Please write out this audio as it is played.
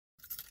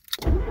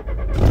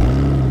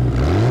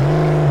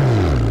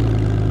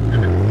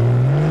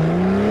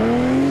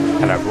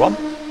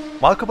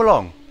everyone, welcome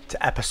along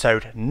to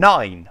episode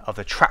 9 of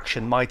the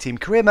Traxion My Team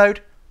Career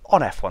Mode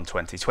on F1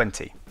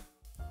 2020.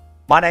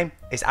 My name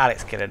is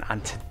Alex Gillon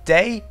and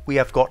today we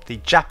have got the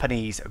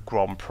Japanese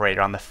Grand Prix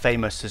around the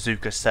famous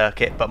Suzuka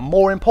circuit, but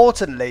more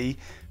importantly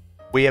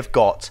we have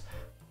got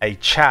a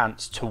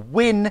chance to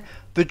win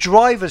the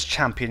Drivers'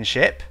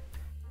 Championship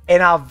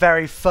in our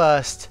very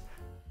first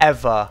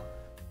ever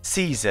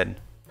season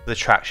of the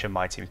Traxion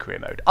My Team Career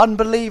Mode.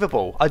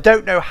 Unbelievable. I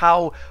don't know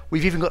how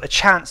we've even got a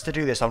chance to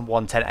do this on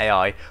 110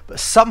 AI, but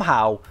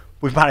somehow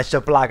we've managed to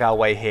blag our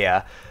way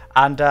here.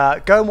 And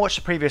go and watch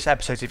the previous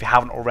episodes if you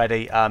haven't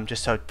already,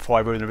 just so before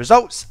I ruin the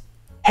results.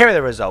 Here are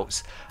the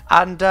results.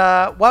 And,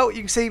 well,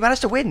 you can see we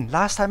managed to win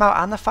last time out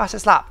and the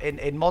fastest lap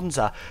in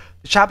Monza.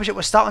 The championship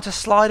was starting to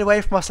slide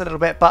away from us a little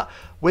bit, but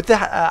with the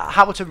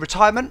Hamilton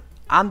retirement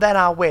and then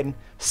our win,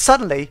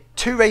 suddenly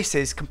 2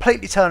 races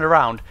completely turned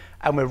around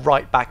and we're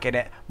right back in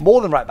it,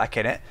 more than right back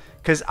in it,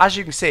 because as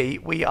you can see,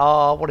 we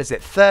are,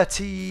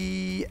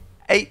 38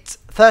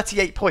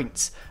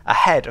 points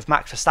ahead of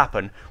Max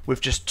Verstappen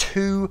with just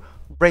 2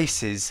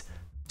 races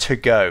to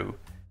go.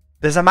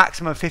 There's a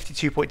maximum of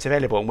 52 points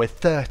available and we're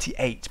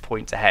 38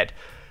 points ahead.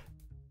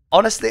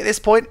 Honestly, at this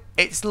point,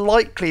 it's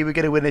likely we're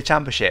going to win the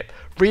championship.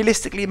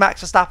 Realistically,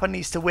 Max Verstappen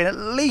needs to win at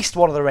least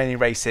one of the remaining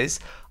races,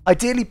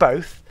 ideally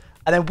both,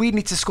 and then we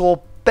need to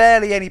score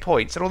barely any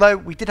points. And although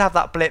we did have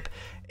that blip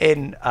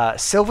in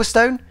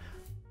Silverstone,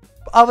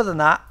 other than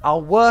that, our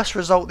worst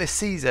result this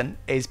season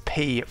is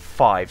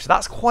P5. So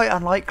that's quite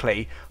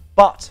unlikely,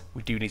 but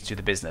we do need to do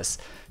the business.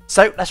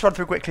 So let's run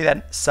through quickly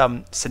then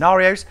some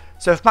scenarios.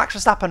 So if Max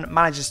Verstappen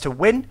manages to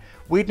win,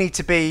 we'd need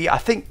to be, I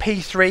think,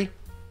 P3,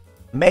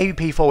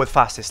 maybe P4 with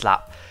fastest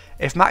lap.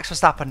 If Max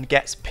Verstappen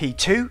gets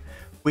P2,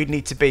 we'd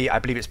need to be, I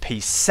believe it's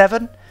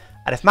P7.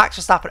 And if Max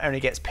Verstappen only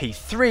gets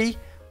P3,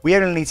 we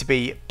only need to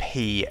be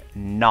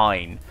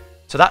P9.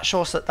 So that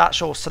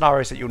shows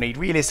scenarios that you'll need.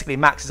 Realistically,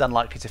 Max is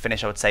unlikely to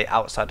finish, I would say,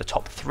 outside the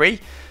top 3.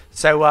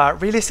 So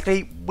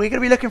realistically, we're going to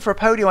be looking for a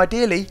podium,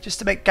 ideally, just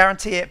to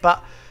guarantee it.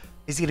 But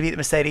is he going to beat the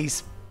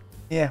Mercedes?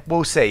 Yeah,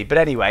 we'll see. But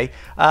anyway,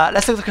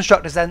 let's look at the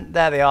Constructors then.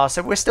 There they are.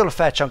 So we're still a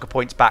fair chunk of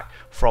points back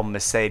from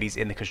Mercedes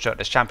in the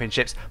Constructors'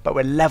 Championships, but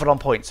we're level on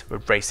points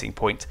with Racing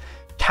Point.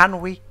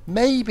 Can we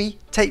maybe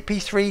take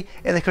P3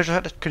 in the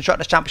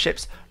Constructors'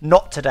 Championships?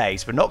 Not today,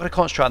 so we're not going to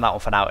concentrate on that one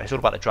for now. It's all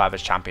about the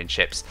Drivers'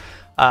 Championships.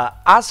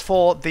 As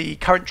for the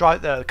current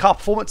the car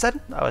performance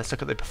then, let's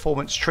look at the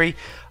performance tree.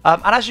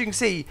 And as you can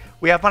see,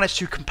 we have managed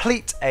to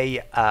complete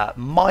a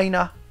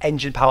minor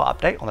engine power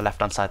update on the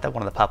left-hand side there,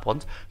 one of the purple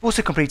ones. We've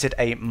also completed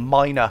a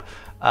minor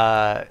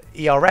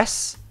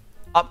ERS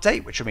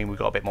update, which will mean we've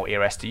got a bit more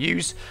ERS to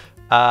use.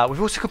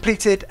 We've also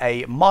completed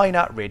a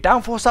minor rear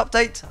downforce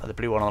update, the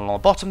blue one along the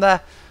bottom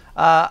there.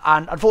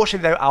 And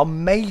unfortunately though, our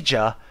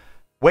major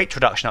weight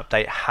reduction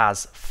update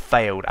has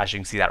failed, as you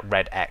can see that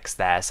red X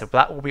there. So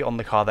that will be on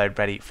the car though,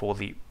 ready for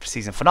the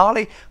season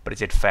finale, but it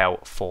did fail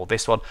for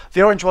this one.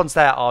 The orange ones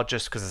there are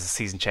just because there's a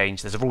season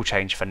change. There's a rule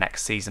change for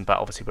next season, but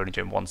obviously we're only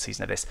doing 1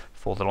 season of this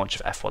for the launch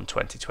of F1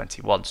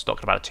 2021, so not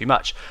going to matter too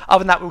much. Other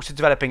than that, we're also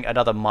developing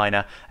another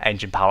minor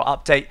engine power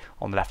update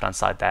on the left-hand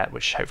side there,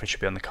 which hopefully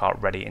should be on the car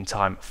ready in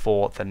time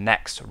for the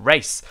next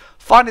race.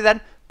 Finally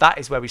then, that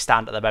is where we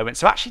stand at the moment.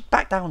 So actually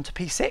back down to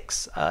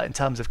P6 in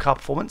terms of car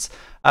performance.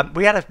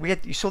 We had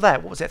you saw there,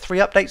 what was it, 3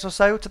 updates or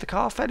so to the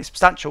car, fairly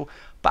substantial.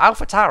 But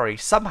AlphaTauri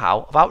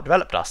somehow have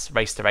outdeveloped us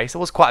race to race. There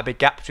was quite a big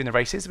gap between the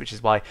races, which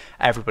is why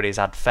everybody's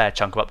had a fair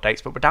chunk of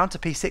updates. But we're down to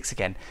P6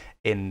 again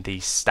in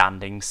the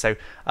standings. So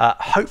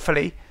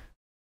hopefully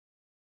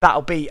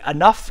that'll be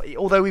enough.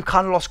 Although we've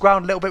kind of lost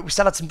ground a little bit, we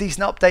still had some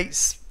decent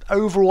updates.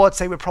 Overall, I'd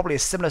say we're probably a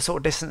similar sort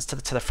of distance to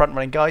the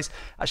front-running guys.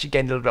 Actually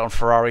gained a little bit on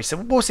Ferrari, so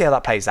we'll see how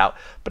that plays out.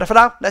 But for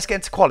now, let's get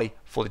into quali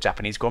for the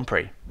Japanese Grand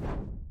Prix.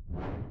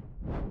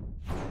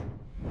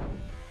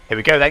 Here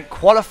we go then,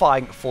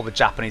 qualifying for the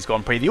Japanese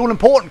Grand Prix. The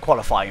all-important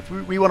qualifying. If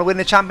we want to win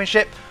the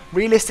championship,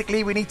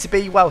 realistically, we need to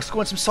be, well,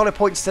 scoring some solid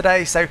points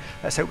today. So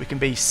let's hope we can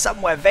be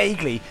somewhere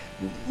vaguely,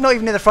 not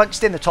even near the front,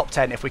 just in the top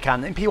 10 if we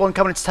can. In P1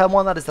 coming into turn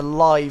 1, that is the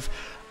live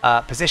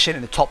position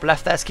in the top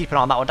left there, so keep an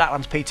eye on that one. That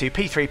one's P2,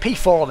 P3,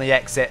 P4 on the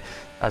exit,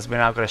 as we're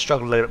now going to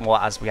struggle a little bit more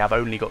as we have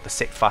only got the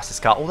 6th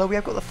fastest car. Although we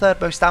have got the 3rd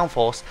most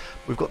downforce,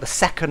 we've got the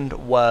 2nd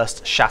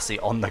worst chassis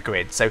on the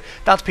grid. So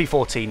down to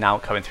P14 now,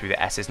 coming through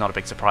the S's, not a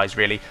big surprise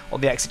really.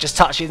 On the exit, just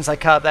touched the inside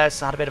curve there,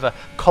 so I had a bit of a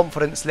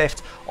confidence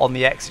lift on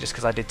the exit just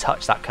because I did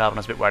touch that curve and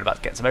I was a bit worried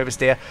about getting some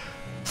oversteer.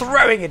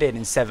 Throwing it in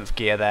 7th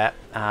gear there,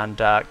 and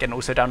getting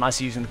also down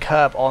nicely using the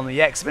curb on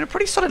the X. It's been a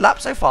pretty solid lap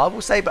so far, I will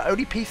say, but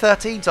only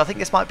P13, so I think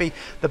this might be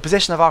the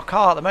position of our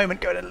car at the moment,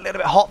 going a little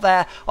bit hot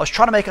there. I was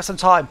trying to make up some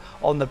time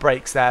on the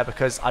brakes there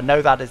because I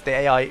know that as the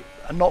AI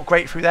are not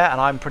great through there, and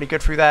I'm pretty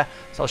good through there.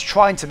 So I was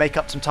trying to make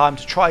up some time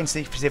to try and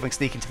see if I can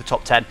sneak into the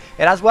top 10.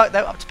 It has worked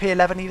though, up to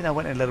P11, even though I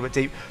went in a little bit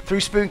deep.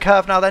 Through spoon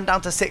curve now, then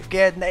down to 6th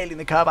gear, nailing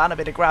the curve and a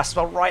bit of grass as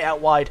well, right out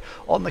wide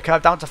on the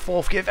curve, down to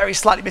 4th gear. Very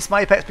slightly missed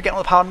my apex, but getting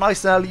on the power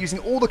nice and early, using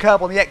all the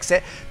curb on the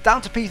exit.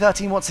 Down to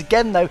P13 once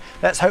again though.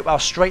 Let's hope our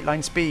straight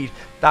line speed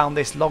down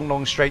this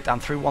long straight down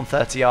through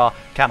 130R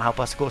can help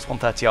us. Of course,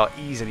 130R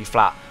easily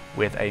flat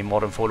with a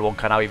modern Formula 1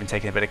 car now, even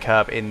taking a bit of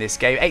curb in this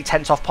game.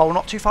 8/10 off pole,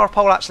 not too far off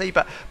pole actually,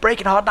 but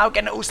braking hard now,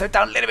 getting it also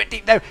down a little bit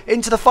deep though,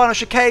 into the final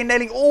chicane,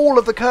 nailing all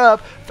of the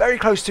curb, very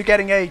close to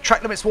getting a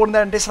track limits warning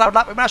there and disallowed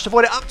lap. We managed to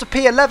avoid it up to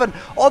P11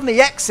 on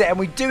the exit, and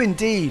we do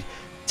indeed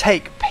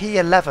take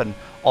P11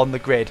 on the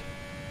grid.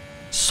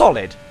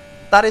 Solid.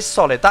 That is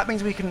solid. That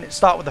means we can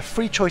start with a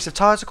free choice of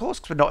tyres, of course,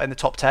 because we're not in the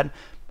top 10.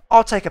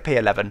 I'll take a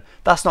P11.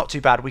 That's not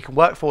too bad. We can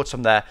work forwards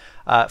from there.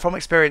 From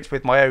experience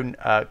with my own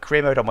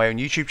career mode on my own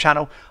YouTube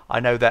channel, I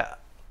know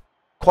that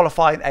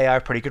qualifying AI are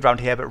pretty good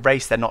around here, but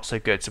race they're not so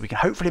good. So we can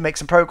hopefully make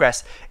some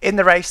progress in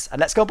the race. And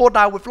let's go on board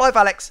now with Live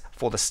Alex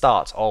for the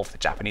start of the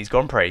Japanese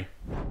Grand Prix.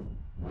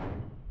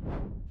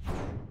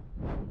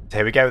 So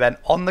here we go then,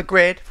 on the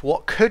grid for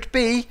what could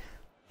be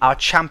our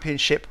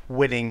championship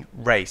winning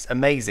race.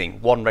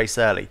 Amazing, one race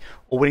early.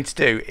 All we need to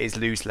do is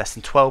lose less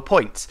than 12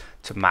 points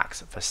to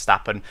Max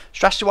Verstappen.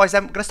 Strategy wise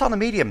then, we're going to start on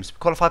the mediums. We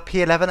qualified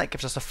P11, that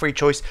gives us a free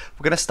choice.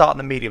 We're going to start on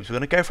the mediums. We're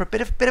going to go for a bit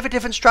of a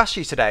different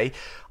strategy today.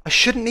 I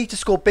shouldn't need to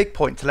score big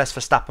points unless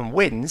Verstappen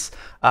wins,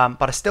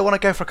 but I still want to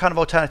go for a kind of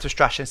alternative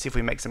strategy and see if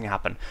we make something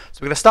happen. So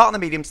we're going to start on the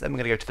mediums, then we're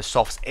going to go to the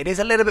softs. It is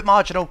a little bit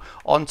marginal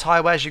on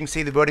tyre wear. As you can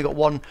see, they've only got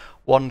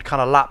one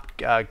kind of lap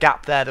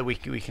gap there that we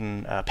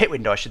can pit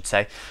window, I should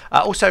say.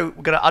 Also,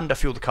 we're going to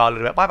underfuel the car a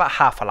little bit by about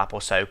half a lap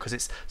or so, because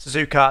it's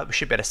Suzuka. We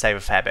should be able to save a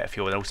fair bit of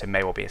fuel, and also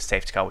may well be a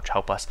safety car, which will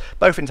help us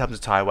both in terms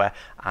of tyre wear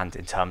and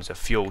in terms of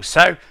fuel.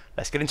 So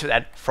let's get into it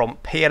then from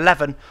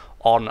P11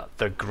 on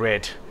the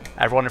grid.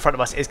 Everyone in front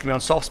of us is going to be on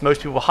softs.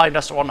 Most people behind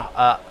us are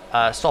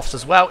on softs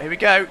as well. Here we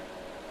go.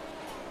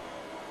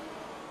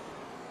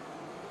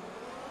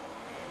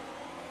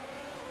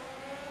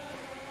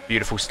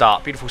 Beautiful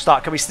start, beautiful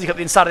start. Can we sneak up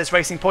the inside of this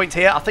racing point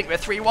here? I think we're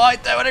 3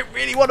 wide though. I don't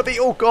really want to be.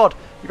 Oh god,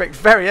 we braked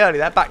very early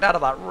there. Backed out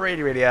of that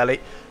really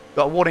early.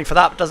 Got a warning for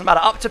that, but doesn't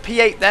matter. Up to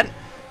P8 then.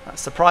 That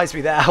surprised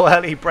me there how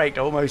early he braked.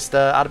 I almost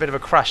had a bit of a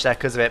crash there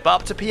because of it. But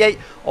up to P8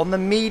 on the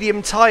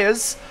medium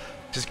tyres,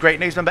 which is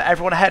great news. Remember,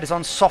 everyone ahead is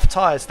on soft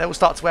tyres. They will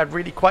start to wear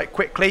really quite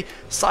quickly.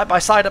 Side by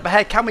side up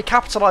ahead. Can we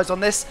capitalise on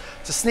this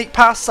to sneak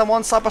past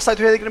someone side by side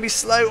through here? They're going to be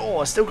slow. Oh,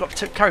 I still got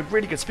to carry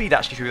really good speed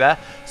actually through there,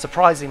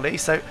 surprisingly.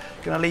 So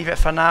going to leave it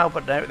for now.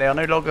 But no, they are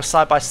no longer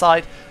side by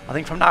side. I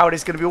think from now it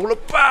is going to be all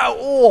about.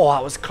 Oh,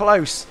 that was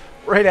close.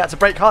 Really had to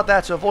brake hard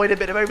there to avoid a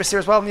bit of oversteer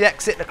as well on the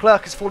exit.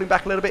 Leclerc is falling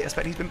back a little bit. I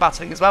expect he's been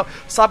battling as well.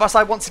 Side by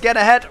side once again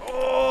ahead.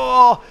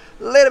 Oh,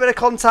 a little bit of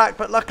contact,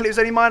 but luckily it was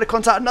only minor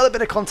contact. Another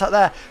bit of contact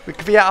there with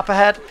Kvyat up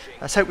ahead.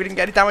 Let's hope we didn't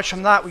get any damage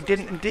from that. We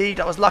didn't indeed.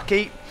 That was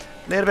lucky.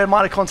 A little bit of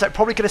minor contact.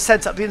 Probably could have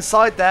sent up the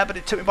inside there, but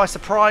it took me by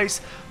surprise.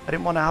 I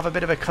didn't want to have a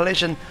bit of a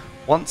collision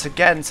once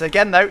again. So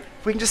again though,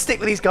 if we can just stick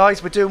with these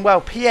guys, we're doing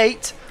well.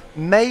 P8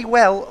 may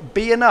well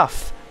be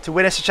enough to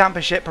win us a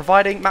championship,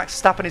 providing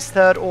Max Verstappen is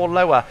 3rd or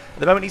lower. At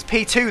the moment he's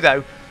P2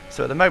 though,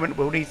 so at the moment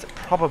we'll need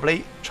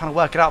probably, trying to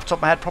work it out off the top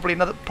of my head,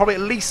 probably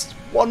at least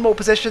one more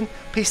position.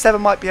 P7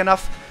 might be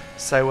enough.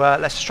 So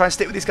let's just try and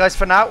stick with these guys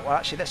for now. Well,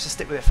 actually, let's just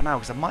stick with it for now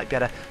because I might be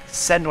able to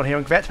send one here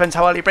on Kvyat. Depends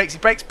how early he brakes. He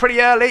brakes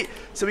pretty early,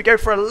 so we go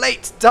for a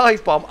late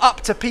dive bomb up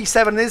to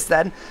P7 is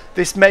then.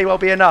 This may well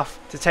be enough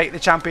to take the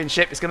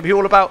championship. It's going to be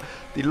all about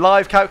the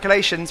live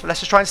calculations, but let's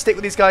just try and stick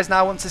with these guys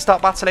now. Once they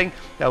start battling,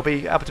 they'll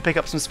be able to pick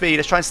up some speed.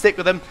 Let's try and stick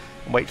with them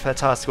and wait for their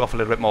tyres to go off a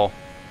little bit more.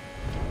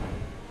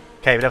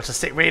 Okay, we're able to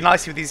stick really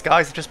nicely with these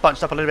guys. They've just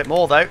bunched up a little bit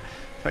more though.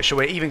 Make sure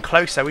we're even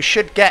closer. We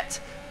should get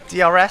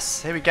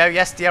DRS, here we go,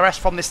 yes, DRS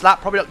from this lap.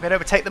 Probably not going to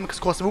overtake them because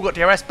of course they've all got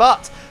DRS,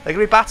 but they're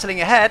going to be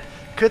battling ahead.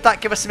 Could that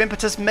give us some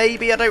impetus?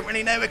 Maybe, I don't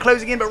really know. We're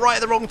closing in, but right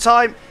at the wrong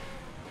time.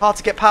 Hard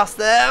to get past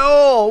there.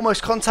 Oh,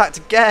 almost contact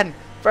again.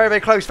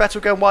 Very close.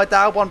 Vettel going wide there.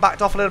 Albon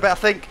backed off a little bit, I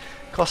think.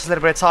 Cost us a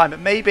little bit of time, but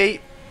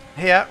maybe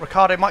here,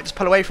 Ricciardo might just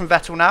pull away from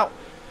Vettel now.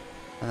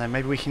 And then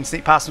maybe we can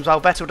sneak past them as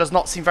well. Vettel does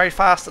not seem very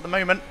fast at the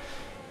moment.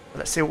 But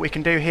let's see what we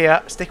can do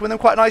here. Sticking with them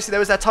quite nicely though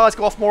as their tyres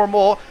go off more and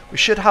more. We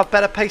should have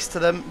better pace to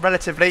them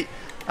relatively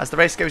as the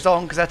race goes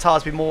on, because their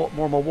tyres will be more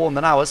and more worn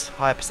than ours.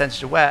 Higher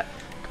percentage of wear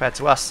compared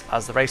to us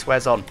as the race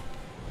wears on.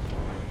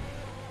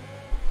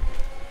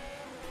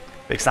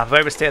 Big snap of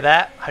oversteer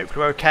there.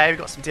 Hopefully we're okay. We've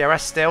got some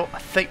DRS still. I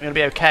think we're going to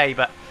be okay,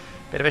 but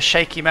a bit of a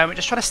shaky moment.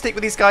 Just trying to stick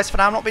with these guys for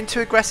now. I'm not being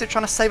too aggressive,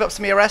 trying to save up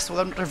some ERS,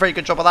 although I'm not doing a very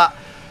good job of that.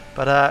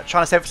 But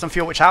trying to save up some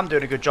fuel, which I'm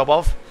doing a good job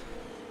of.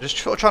 Just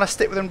trying to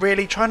stick with them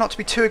really. Try not to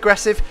be too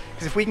aggressive,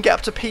 because if we can get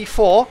up to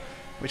P4,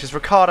 which is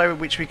Ricciardo,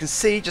 which we can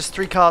see just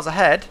 3 cars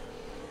ahead,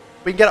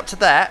 we can get up to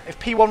there. If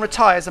P1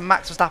 retires and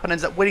Max Verstappen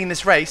ends up winning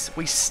this race,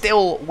 we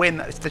still win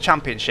the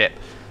championship.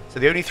 So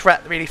the only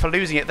threat really for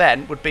losing it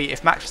then would be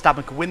if Max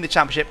Verstappen could win the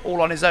championship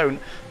all on his own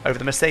over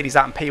the Mercedes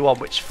out in P1,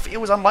 which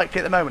feels unlikely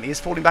at the moment. He is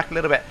falling back a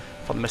little bit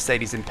from the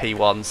Mercedes in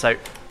P1. So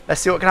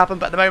Let's see what can happen.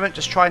 But at the moment,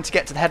 just trying to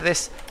get to the head of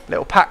this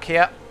little pack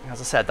here. As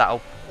I said,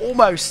 that'll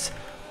almost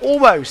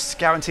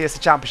guarantee us the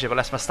championship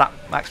unless Max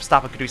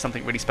Verstappen could do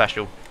something really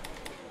special.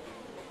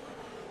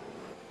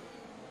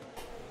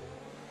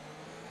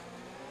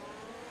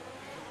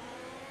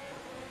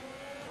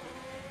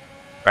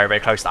 Very, very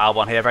close to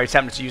Albon here. Very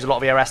tempted to use a lot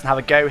of ERS and have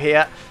a go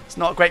here. It's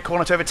not a great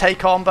corner to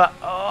overtake on, but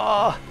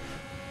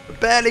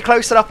barely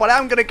close enough. But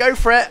I'm going to go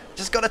for it.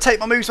 Just got to take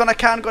my moves when I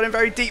can. Got in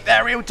very deep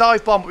there. Real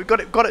dive bomb. We've got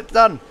it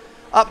done.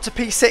 Up to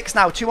P6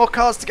 now. 2 more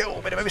cars to go.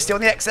 Oh, bit of oversteer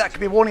on the exit. That could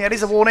be a warning. It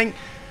is a warning.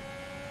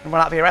 And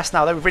run out of ERS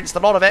now, though. We've rinsed a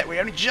lot of it. We're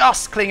only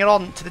just clinging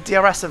on to the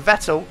DRS of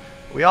Vettel.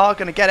 We are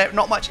going to get it.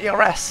 Not much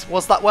ERS.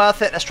 Was that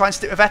worth it? Let's try and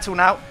stick with Vettel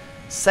now.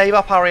 Save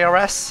up our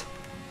ERS.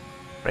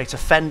 Ready to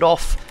fend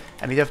off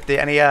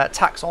any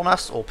attacks on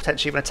us, or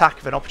potentially even attack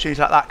if an opportunity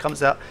like that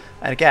comes up.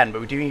 And again, but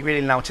we do really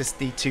now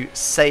just need to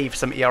save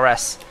some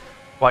ERS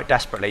quite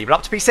desperately. But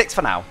up to P6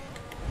 for now.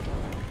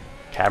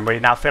 Okay, I'm really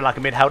now feeling like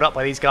I'm being held up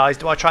by these guys.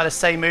 Do I try the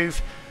same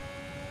move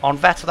on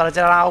Vettel that I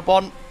did on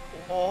Albon?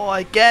 Oh,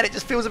 again, it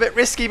just feels a bit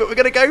risky, but we're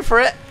going to go for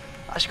it.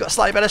 Actually got a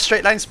slightly better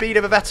straight line speed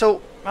over Vettel.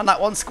 And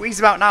that one, squeeze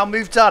him out now,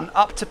 move done.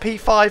 Up to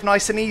P5,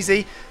 nice and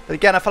easy. But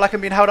again, I feel like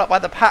I'm being held up by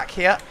the pack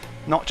here,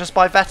 not just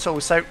by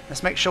Vettel. So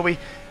let's make sure we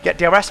get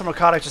DRS on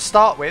Ricciardo to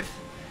start with.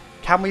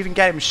 Can we even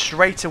get him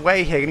straight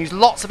away here? Going to use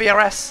lots of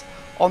ERS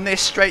on this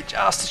straight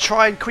just to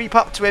try and creep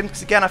up to him.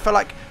 Because again, I feel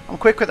like I'm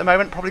quicker at the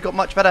moment. Probably got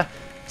much better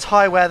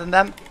tyre wear than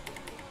them.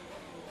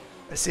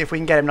 Let's see if we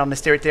can get him on this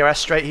DRS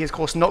straight. He is, of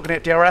course, not going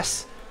to get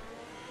DRS.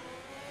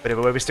 Bit of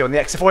a oversteer on the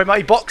exit for him.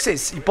 He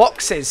boxes. He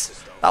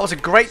boxes. That was a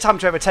great time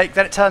to overtake.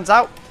 Then it turns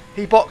out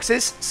he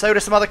boxes. So do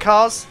some other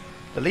cars.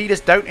 The leaders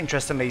don't,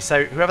 interestingly.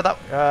 So whoever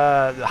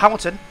that...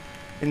 Hamilton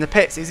in the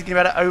pits. Is he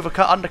going to be able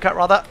to undercut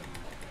rather,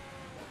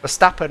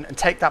 Verstappen and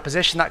take that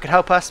position? That could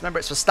help us. Remember,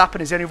 it's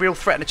Verstappen is the only real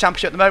threat in the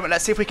championship at the moment.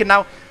 Let's see if we can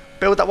now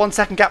build that 1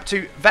 second gap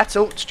to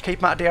Vettel to keep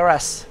him out of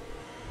DRS.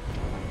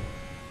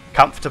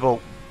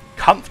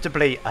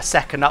 Comfortably a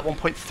second up,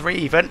 1.3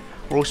 even.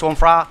 We're also on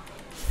for our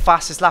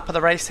fastest lap of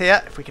the race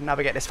here. If we can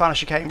navigate this final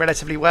chicane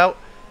relatively well,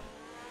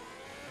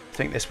 I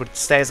think this would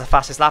stay as the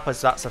fastest lap,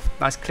 as that's a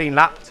nice clean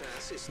lap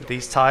with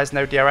these tyres,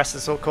 no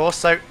DRSs of course.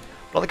 So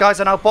a lot of the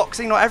guys are now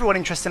boxing, not everyone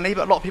interestingly,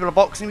 but a lot of people are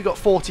boxing. We've got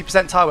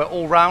 40% tyre wear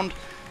all round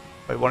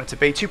where we want it to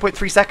be.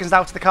 2.3 seconds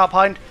now to the car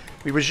behind.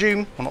 We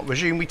resume, well not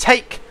resume, we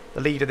take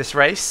the lead of this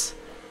race.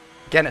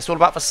 Again, it's all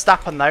about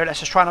Verstappen though. Let's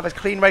just try and have as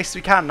clean race as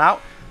we can now.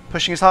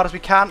 Pushing as hard as we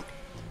can.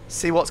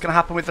 See what's going to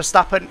happen with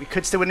Verstappen. We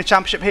could still win the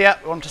championship here.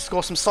 We want to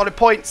score some solid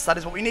points. That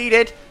is what we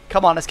needed.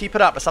 Come on, let's keep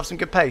it up. Let's have some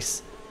good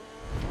pace.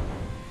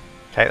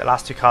 Okay, the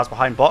last 2 cars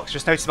behind box.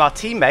 Just noticed our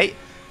teammate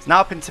is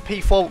now up into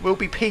P4, will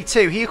be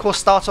P2. He, of course,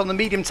 started on the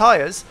medium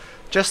tyres,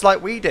 just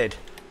like we did.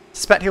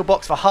 Suspect he'll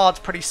box for hards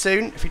pretty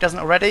soon, if he doesn't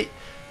already.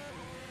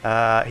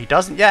 He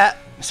doesn't yet.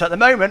 So at the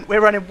moment,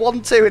 we're running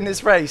 1-2 in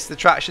this race, the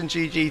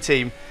TraxionGG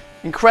team.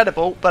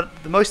 Incredible,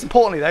 but the most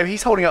importantly, though,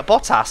 he's holding up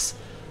Bottas.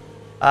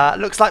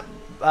 Looks like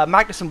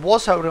Magnussen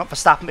was holding up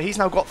Verstappen, but he's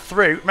now got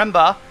through.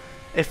 Remember,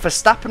 if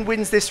Verstappen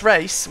wins this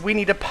race, we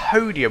need a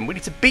podium. We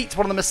need to beat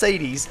one of the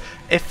Mercedes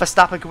if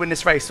Verstappen can win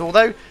this race. So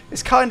although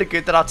it's kind of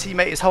good that our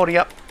teammate is holding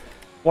up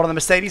one of the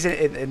Mercedes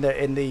in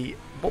the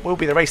what will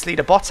be the race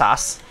leader,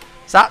 Bottas,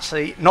 it's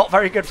actually not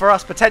very good for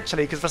us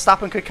potentially, because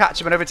Verstappen could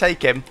catch him and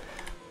overtake him,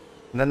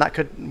 and then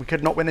we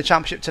could not win the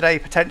championship today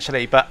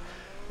potentially. But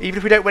even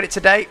if we don't win it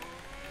today,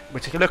 we're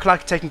looking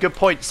like taking good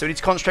points, so we need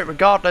to concentrate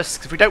regardless,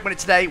 because if we don't win it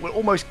today, we're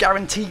almost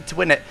guaranteed to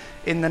win it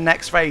in the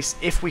next race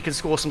if we can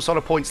score some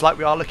solid points like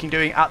we are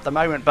doing at the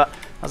moment. But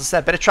as I said,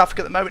 a bit of traffic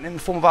at the moment in the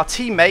form of our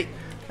teammate.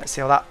 Let's see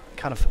how that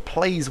kind of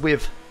plays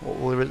with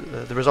what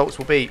the results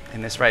will be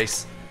in this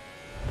race.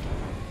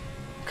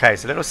 Okay,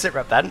 so a little sit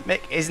rep then.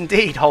 Mick is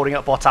indeed holding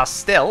up Bottas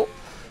still,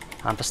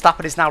 and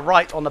Verstappen is now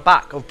right on the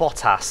back of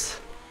Bottas.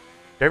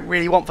 Don't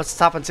really want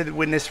Verstappen to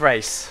win this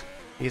race.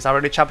 He's our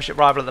only championship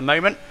rival at the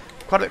moment.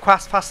 Quite a bit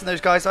faster than those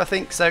guys, I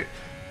think, so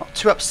not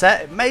too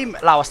upset. It may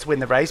allow us to win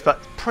the race,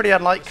 but pretty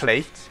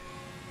unlikely.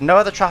 No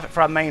other traffic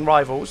for our main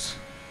rivals.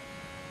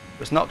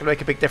 It's not going to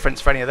make a big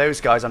difference for any of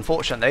those guys,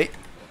 unfortunately.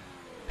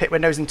 Pit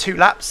windows in 2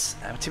 laps.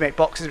 Teammate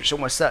boxes, which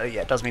almost certainly,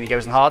 yeah, does mean he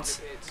goes in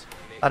hards.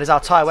 That is our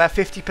tyre wear,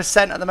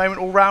 50% at the moment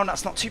all round.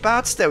 That's not too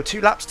bad still.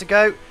 2 laps to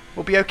go.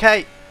 We'll be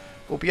okay.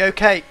 We'll be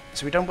okay.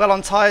 So we've done well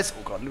on tyres.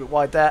 Oh, got a little bit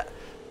wide there.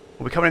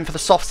 We'll be coming in for the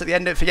softs at the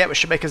end. Don't forget, which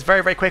should make us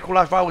very, very quick. All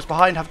our rivals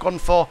behind have gone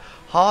for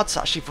hards.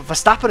 Actually,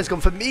 Verstappen has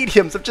gone for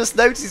mediums. I've just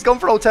noticed he's gone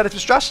for an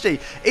alternative strategy.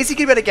 Is he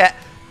going to be able to get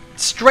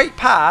straight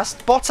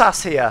past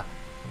Bottas here?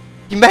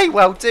 He may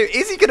well do.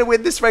 Is he going to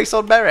win this race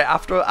on merit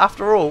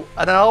after all?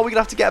 And then are we going to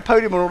have to get a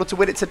podium in order to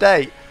win it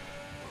today?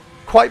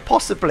 Quite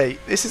possibly.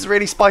 This is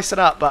really spicing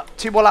up, but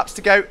 2 more laps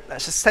to go.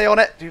 Let's just stay on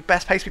it. Do the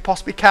best pace we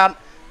possibly can.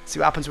 See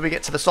what happens when we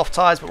get to the soft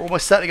tyres, but we're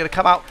almost certainly going to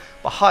come out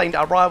behind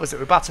our rivals that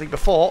we were battling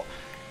before.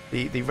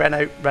 The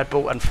Renault, Red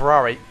Bull and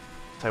Ferrari.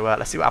 So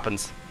let's see what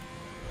happens.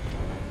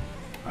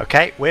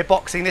 Okay, we're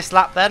boxing this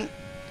lap then.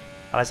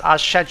 That is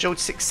as scheduled.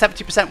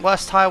 70%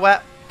 worse tyre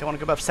wear. Don't want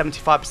to go above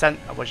 75%,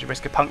 otherwise you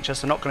risk a puncture,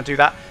 so not going to do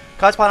that.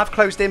 Guys behind have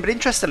closed in, but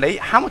interestingly,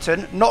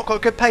 Hamilton not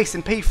got good pace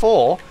in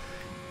P4.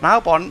 And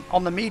Albon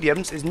on the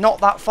mediums is not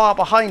that far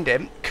behind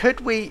him.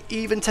 Could we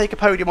even take a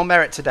podium on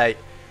merit today?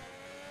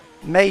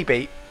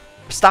 Maybe.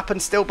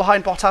 Verstappen still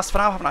behind Bottas for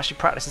now. I haven't actually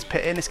practiced his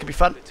pit in. This could be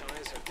fun.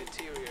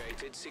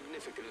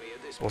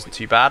 Wasn't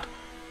too bad.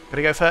 Going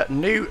to go for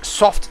new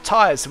soft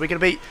tyres. So we're going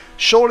to be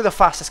surely the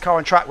fastest car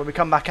on track when we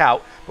come back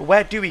out. But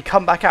where do we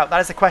come back out? That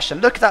is the question.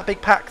 Look at that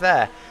big pack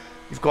there.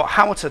 You've got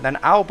Hamilton, then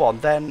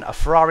Albon, then a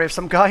Ferrari of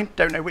some kind.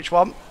 Don't know which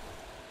one.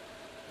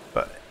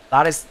 But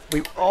that is...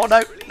 oh,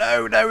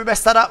 no. We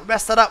messed that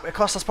up. It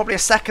cost us probably a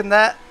second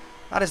there.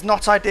 That is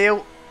not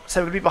ideal.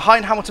 So we're going to be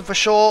behind Hamilton for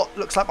sure.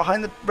 Looks like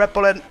behind the Red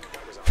Bull and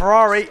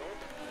Ferrari.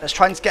 Let's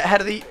try and get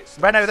ahead of the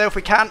Renault though if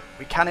we can.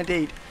 We can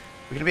indeed.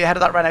 We're going to be ahead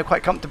of that Renault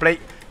quite comfortably.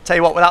 Tell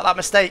you what, without that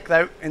mistake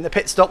though, in the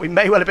pit stop, we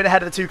may well have been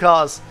ahead of the two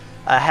cars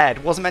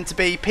ahead. Wasn't meant to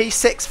be.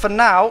 P6 for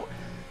now,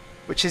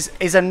 which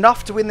is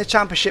enough to win the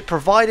championship,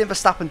 providing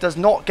Verstappen does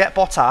not get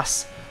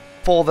Bottas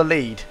for the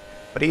lead.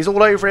 But he's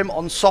all over him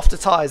on softer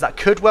tyres. That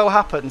could well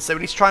happen, so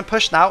we need to try and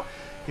push now.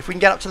 If we can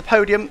get up to the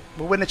podium,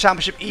 we'll win the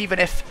championship even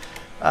if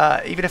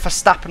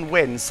Verstappen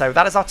wins. So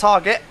that is our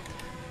target.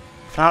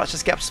 For now, let's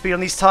just get up to speed on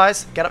these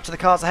tyres, get up to the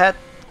cars ahead,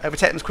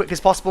 overtake them as quickly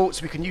as possible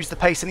so we can use the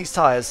pace in these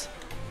tyres.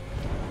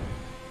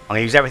 I'm going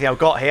to use everything I've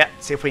got here,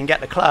 see if we can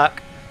get the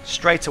clerk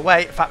straight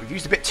away. In fact, we've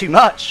used a bit too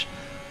much.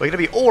 We're going to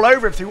be all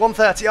over him through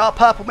 130R,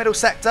 purple middle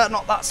sector.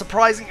 Not that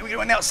surprising. We're going to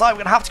go on the outside. We're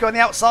going to have to go on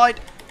the outside.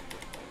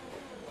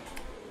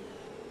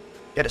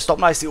 Get it stopped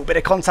nicely. A little bit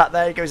of contact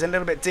there. He goes in a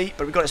little bit deep,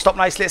 but we've got it stopped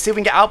nicely. Let's see if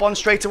we can get Albon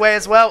straight away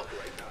as well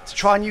to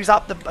try and use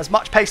up as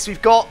much pace as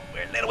we've got.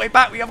 We're a little way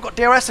back. We haven't got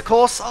DRS, of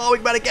course. Oh, we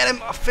better get him.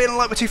 I'm feeling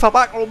like we're too far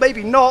back, or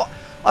maybe not.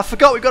 I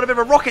forgot we've got a bit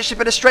of a rocket ship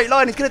in a straight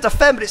line. He's going to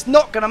defend, but it's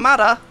not going to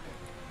matter.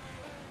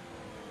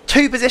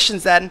 2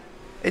 positions then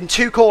in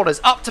 2 corners,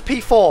 up to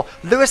P4.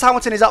 Lewis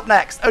Hamilton is up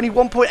next, only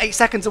 1.8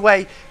 seconds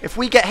away. If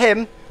we get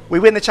him, we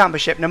win the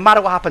championship, no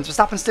matter what happens.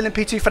 Verstappen's still in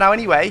P2 for now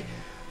anyway,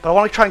 but I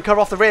want to try and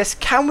cover off the risk.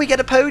 Can we get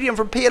a podium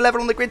from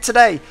P11 on the grid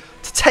today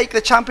to take the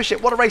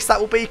championship? What a race that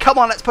will be. Come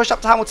on, let's push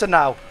up to Hamilton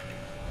now.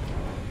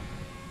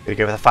 Going to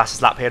go for the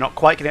fastest lap here. Not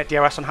quite going to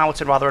get DRS on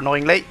Hamilton, rather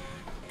annoyingly.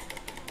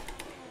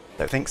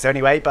 Don't think so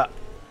anyway, but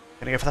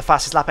going to go for the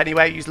fastest lap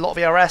anyway. Use a lot of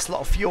ERS, a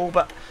lot of fuel,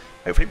 but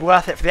hopefully it'll be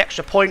worth it for the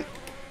extra point.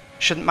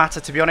 Shouldn't matter,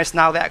 to be honest,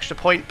 now the extra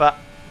point, but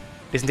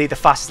it is indeed the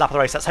fastest lap of the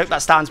race. Let's hope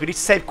that stands. We need to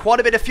save quite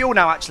a bit of fuel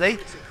now, actually.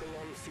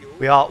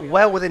 We are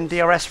well within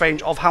DRS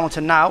range of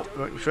Hamilton now,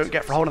 which we won't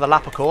get for a whole other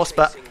lap, of course,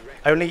 but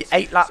only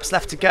 8 laps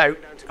left to go,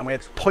 and we're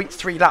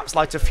 0.3 laps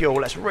lighter fuel.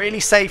 Let's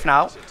really save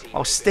now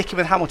while sticking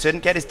with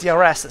Hamilton, get his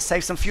DRS, let's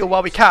save some fuel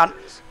while we can,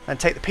 and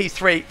take the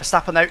P3.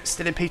 Verstappen, though,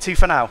 still in P2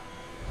 for now.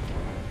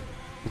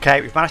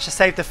 Okay, we've managed to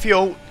save the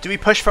fuel. Do we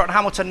push for it on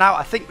Hamilton now?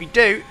 I think we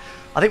do.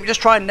 I think we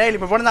just try and nail him.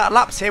 We're running out of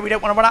laps here. We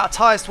don't want to run out of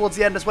tyres towards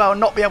the end as well and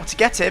not be able to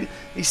get him.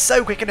 He's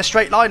so quick in a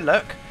straight line,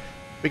 look.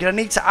 We're going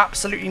to need to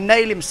absolutely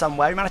nail him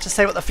somewhere. We managed to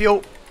save up the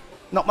fuel.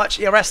 Not much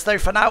ERS though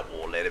for now.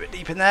 Oh, a little bit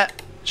deep in there.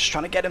 Just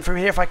trying to get him through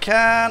here if I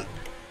can.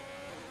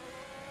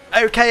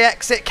 Okay,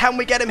 exit. Can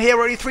we get him here?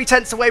 We're only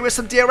 3/10 away with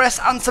some DRS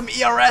and some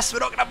ERS. We're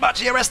not going to have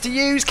much ERS to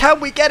use. Can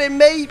we get him?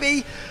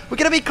 Maybe. We're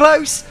going to be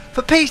close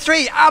for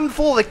P3 and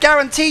for the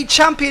guaranteed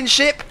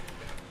championship.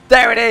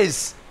 There it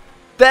is.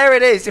 There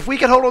it is. If we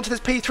can hold on to this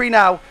P3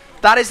 now,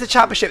 that is the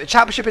championship. The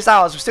championship is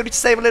ours. We still need to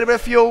save a little bit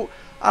of fuel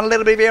and a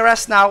little bit of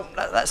ERS now.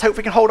 Let's hope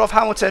we can hold off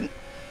Hamilton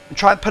and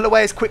try and pull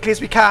away as quickly as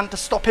we can to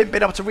stop him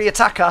being able to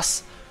re-attack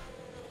us.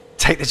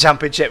 Take the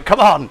championship. Come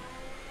on.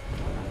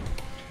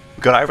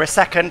 We've got it over a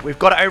second. We've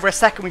got it over a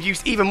second. We've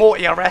used even more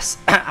ERS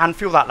and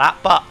fuel that lap,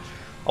 but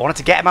I wanted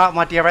to get him out of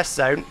my DRS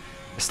zone.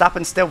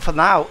 Verstappen's still for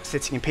now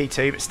sitting in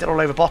P2, but still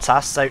all over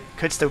Bottas, so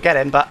could still get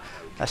him, but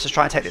let's just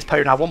try and take this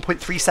podium now.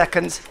 1.3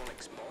 seconds.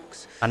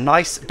 A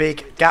nice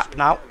big gap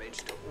now.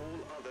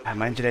 And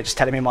my engineer just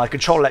telling me my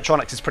control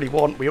electronics is pretty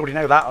worn. We already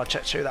know that. I'll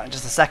check through that in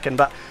just a second.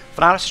 But for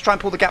now, let's just try and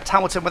pull the gap to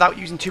Hamilton without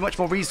using too much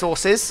more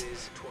resources.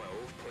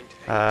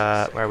 Where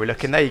are we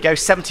looking? There you go.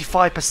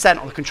 75%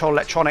 on the control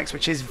electronics,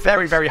 which is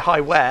very, very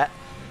high wear.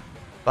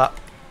 But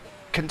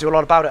couldn't do a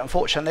lot about it,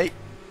 unfortunately.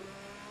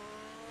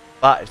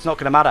 But it's not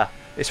going to matter.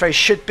 This race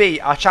should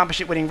be our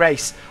championship winning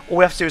race. All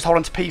we have to do is hold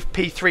on to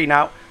P3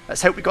 now.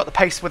 Let's hope we got the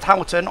pace with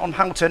Hamilton on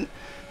Hamilton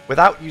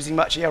without using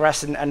much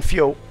ERS and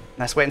fuel.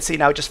 Let's wait and see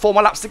now. Just 4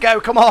 more laps to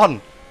go. Come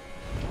on.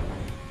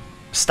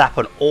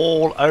 Verstappen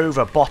all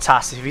over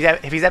Bottas.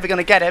 If he's ever going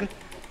to get him,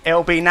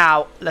 it'll be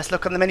now. Let's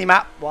look on the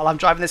mini-map while I'm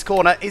driving this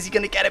corner. Is he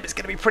going to get him? It's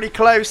going to be pretty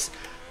close.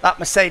 That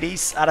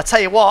Mercedes. And I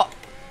tell you what,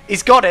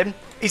 he's got him.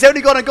 He's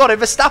only gone and got him.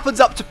 Verstappen's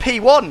up to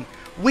P1.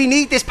 We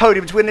need this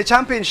podium to win the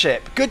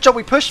championship. Good job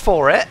we pushed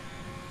for it.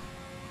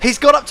 He's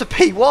got up to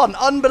P1.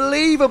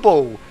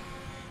 Unbelievable.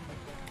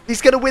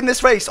 He's going to win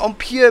this race on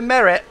pure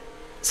merit.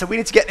 So we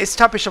need to get this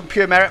championship on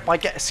pure merit by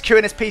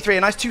securing this P3.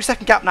 A nice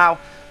 2-second gap now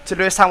to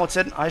Lewis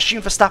Hamilton. I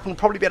assume Verstappen will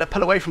probably be able to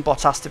pull away from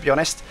Bottas, to be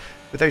honest,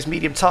 with those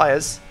medium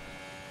tyres.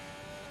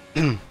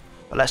 But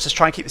let's just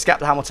try and keep this gap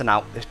to Hamilton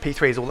now. This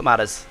P3 is all that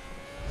matters.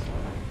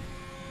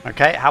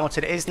 Okay,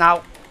 Hamilton is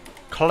now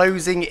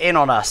closing in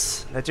on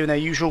us. They're doing their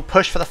usual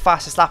push for the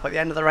fastest lap at the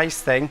end of the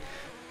race thing.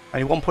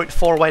 Only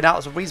 1.4 away now.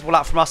 It's a reasonable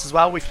lap from us as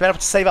well. We've been able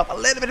to save up a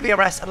little bit of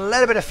ERS and a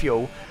little bit of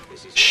fuel.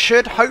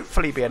 Should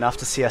hopefully be enough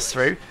to see us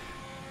through.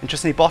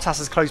 Interestingly, Bottas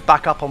has closed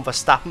back up on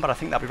Verstappen, but I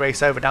think that'll be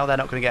race over now. They're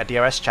not going to get a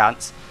DRS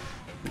chance.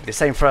 The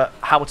same for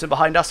Hamilton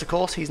behind us, of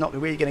course. He's not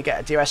really going to get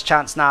a DRS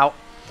chance now.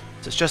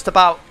 So it's just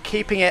about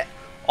keeping it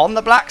on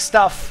the black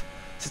stuff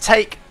to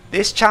take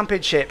this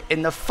championship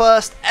in the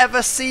first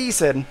ever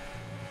season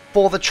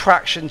for the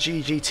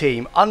TraxionGG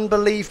team.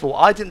 Unbelievable.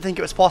 I didn't think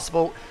it was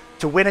possible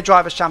to win a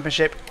Drivers'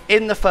 Championship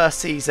in the first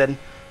season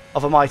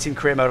of a My Team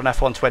Career Mode on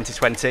F1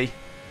 2020.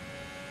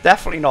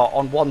 Definitely not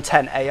on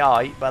 110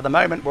 AI, but at the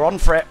moment we're on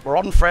for it. We're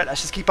on for it.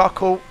 Let's just keep our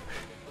cool.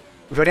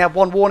 We've only had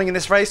one warning in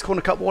this race,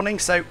 corner cut warning,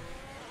 so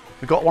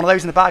we've got one of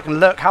those in the bag. And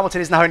look,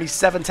 Hamilton is now only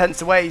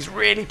 7/10 away. He's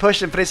really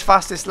pushing for his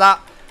fastest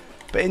lap.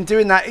 But in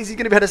doing that, is he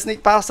going to be able to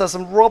sneak past us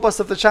and rob us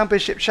of the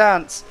championship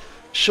chance?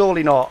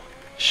 Surely not.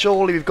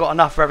 Surely we've got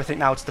enough for everything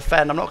now to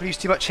defend. I'm not going to use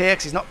too much here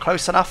because he's not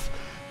close enough.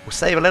 We'll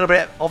save a little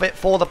bit of it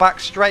for the back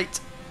straight.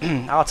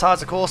 Our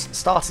tyres, of course,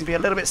 starting to be a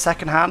little bit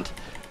second-hand.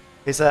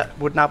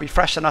 Would now be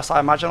fresh than us, I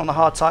imagine, on the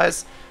hard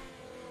tyres.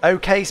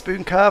 Okay,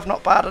 spoon curve,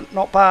 not bad,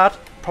 not bad.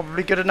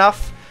 Probably good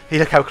enough.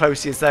 Look how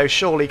close he is, though.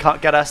 Surely he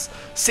can't get us.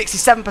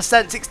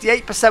 67%,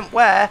 68%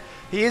 wear.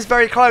 He is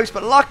very close,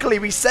 but luckily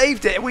we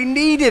saved it. We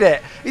needed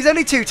it. He's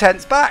only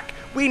 2/10 back.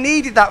 We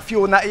needed that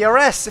fuel and that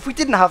ERS. If we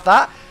didn't have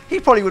that, he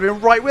probably would have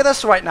been right with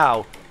us right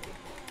now.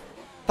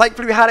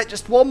 Thankfully we had it.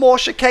 Just one more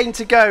chicane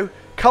to go.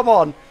 Come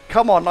on,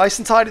 come on. Nice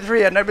and tidy through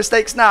here. No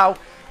mistakes now.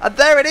 And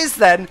there it is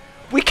then.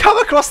 We come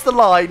across the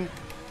line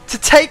to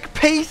take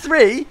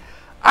P3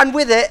 and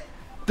with it,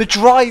 the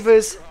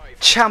Drivers'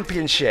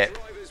 Championship.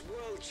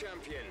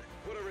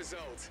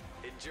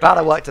 Glad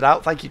I worked it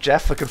out. Thank you,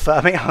 Jeff, for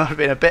confirming. I would have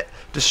been a bit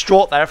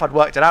distraught there if I'd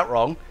worked it out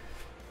wrong.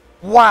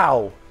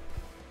 Wow.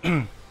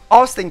 I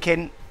was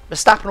thinking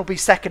Verstappen will be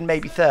second,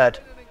 maybe third.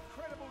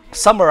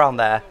 Somewhere around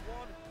there.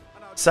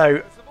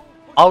 So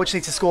I would just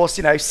need to score,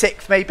 you know,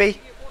 sixth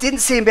maybe. Didn't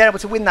see him being able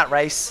to win that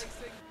race.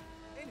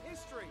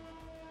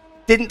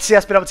 Didn't see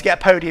us being able to get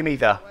a podium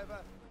either.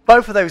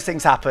 Both of those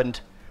things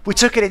happened. We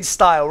took it in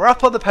style. We're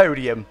up on the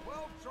podium.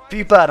 A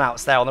few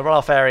burnouts there on the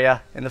runoff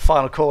area in the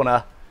final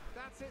corner.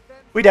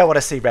 We don't want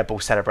to see Red Bull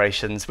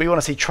celebrations. We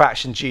want to see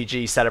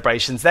TraxionGG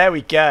celebrations. There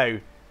we go.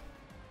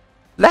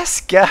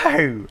 Let's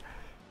go.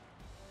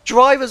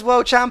 Drivers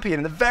World Champion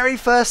in the very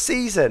first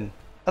season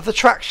of the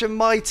Traxion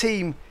My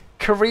Team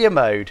Career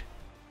Mode.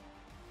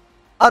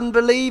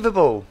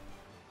 Unbelievable.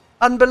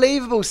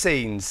 Unbelievable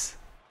scenes.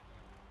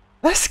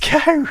 Let's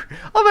go.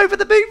 I'm over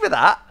the moon with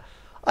that.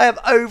 I am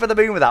over the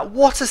moon with that.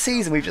 What a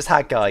season we've just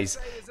had, guys.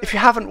 If you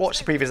haven't watched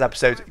the previous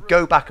episodes,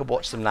 go back and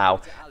watch them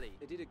now.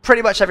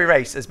 Pretty much every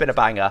race has been a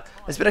banger.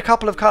 There's been a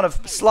couple of kind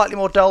of slightly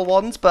more dull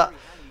ones, but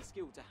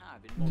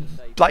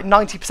like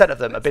 90% of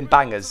them have been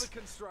bangers.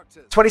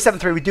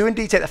 27.3, we do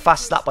indeed take the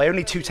fastest lap by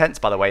only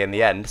 2/10, by the way, in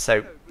the end.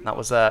 So that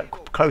was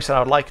closer than I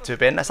would like it to have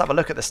been. Let's have a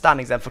look at the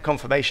standings then for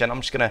confirmation. I'm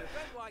just gonna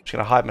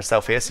hide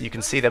myself here so you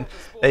can see them.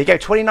 There you go,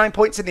 29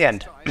 points in the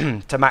end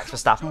to Max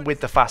Verstappen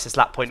with the fastest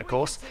lap point, of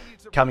course,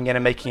 coming in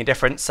and making a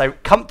difference. So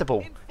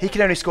comfortable. He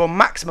can only score a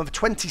maximum of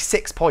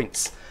 26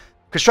 points.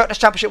 Constructors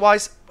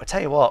Championship-wise, I'll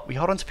tell you what, we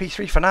hold on to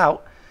P3 for now.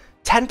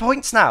 10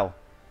 points now.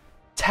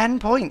 10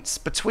 points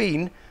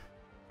between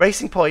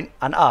Racing Point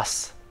and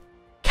us.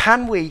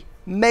 Can we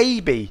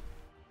maybe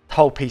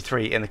hold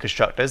P3 in the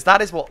Constructors?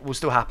 That is what will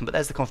still happen, but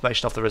there's the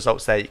confirmation of the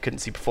results there you couldn't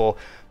see before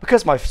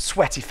because my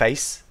sweaty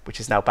face,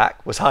 which is now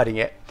back, was hiding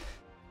it.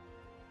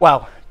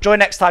 Well, join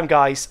next time,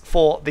 guys,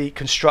 for the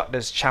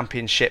Constructors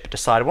Championship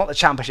decider. Not the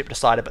Championship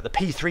decider, but the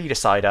P3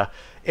 decider.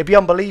 It'd be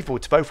unbelievable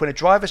to both win a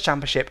Drivers'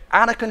 Championship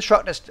and a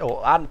Constructors,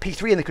 and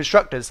P3 in the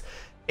Constructors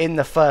in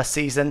the first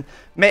season.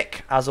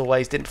 Mick, as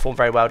always, didn't perform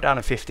very well, down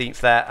in 15th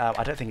there.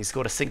 I don't think he's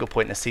scored a single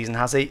point this season,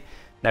 has he?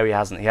 No, he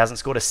hasn't. He hasn't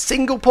scored a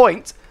single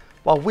point,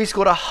 while we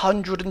scored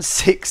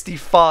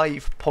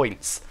 165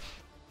 points.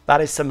 That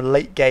is some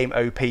late game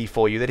OP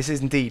for you. This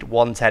is indeed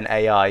 110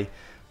 AI,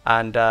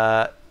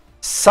 and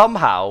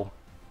somehow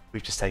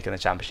we've just taken the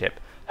championship.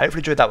 Hopefully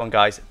you enjoyed that one,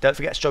 guys. Don't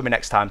forget to join me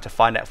next time to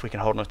find out if we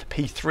can hold on to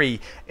P3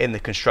 in the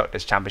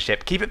Constructors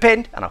Championship. Keep it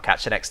pinned, and I'll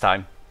catch you next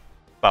time.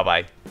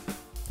 Bye-bye.